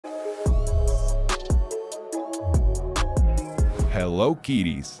Hello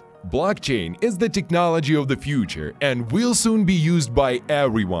Kitties! Blockchain is the technology of the future and will soon be used by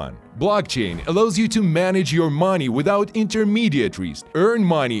everyone. Blockchain allows you to manage your money without intermediaries, earn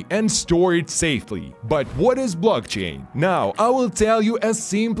money and store it safely. But what is blockchain? Now I will tell you as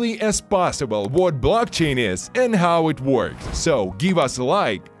simply as possible what blockchain is and how it works. So give us a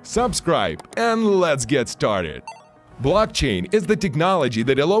like, subscribe, and let's get started. Blockchain is the technology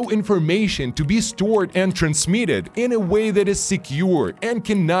that allows information to be stored and transmitted in a way that is secure and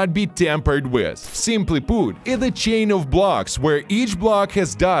cannot be tampered with. Simply put, it's a chain of blocks where each block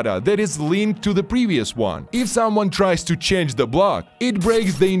has data that is linked to the previous one. If someone tries to change the block, it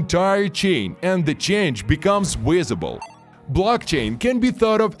breaks the entire chain and the change becomes visible. Blockchain can be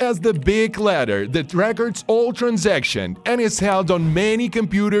thought of as the big ladder that records all transactions and is held on many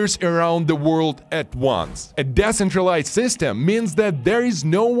computers around the world at once. A decentralized system means that there is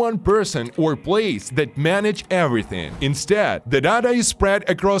no one person or place that manages everything. Instead, the data is spread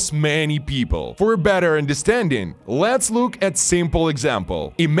across many people. For a better understanding, let's look at a simple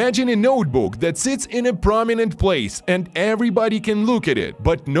example. Imagine a notebook that sits in a prominent place and everybody can look at it,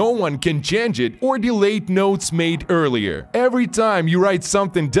 but no one can change it or delete notes made earlier. Every time you write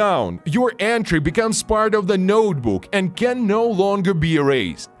something down, your entry becomes part of the notebook and can no longer be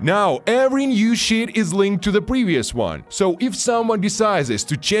erased. Now, every new sheet is linked to the previous one, so if someone decides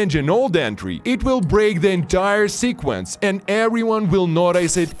to change an old entry, it will break the entire sequence and everyone will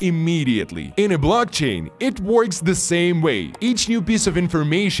notice it immediately. In a blockchain, it works the same way. Each new piece of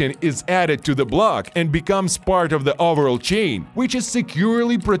information is added to the block and becomes part of the overall chain, which is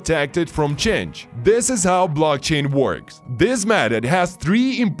securely protected from change. This is how blockchain works. This method has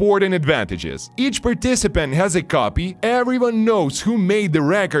three important advantages. Each participant has a copy, everyone knows who made the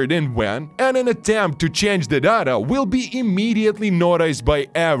record and when, and an attempt to change the data will be immediately noticed by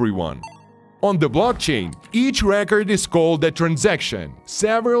everyone. On the blockchain, each record is called a transaction.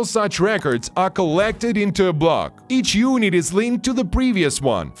 Several such records are collected into a block. Each unit is linked to the previous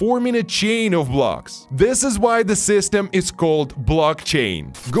one, forming a chain of blocks. This is why the system is called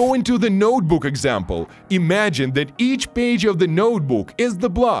blockchain. Going to the notebook example, imagine that each page of the notebook is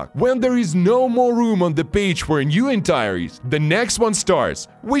the block. When there is no more room on the page for new entries, the next one starts,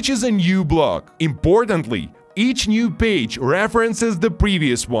 which is a new block. Importantly, each new page references the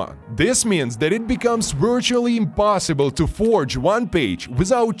previous one. This means that it becomes virtually impossible to forge one page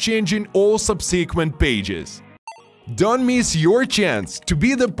without changing all subsequent pages. Don't miss your chance to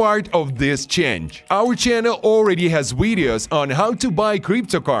be the part of this change. Our channel already has videos on how to buy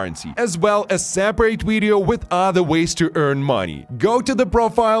cryptocurrency, as well as separate video with other ways to earn money. Go to the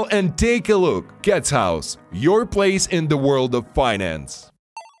profile and take a look. Cats House, your place in the world of finance.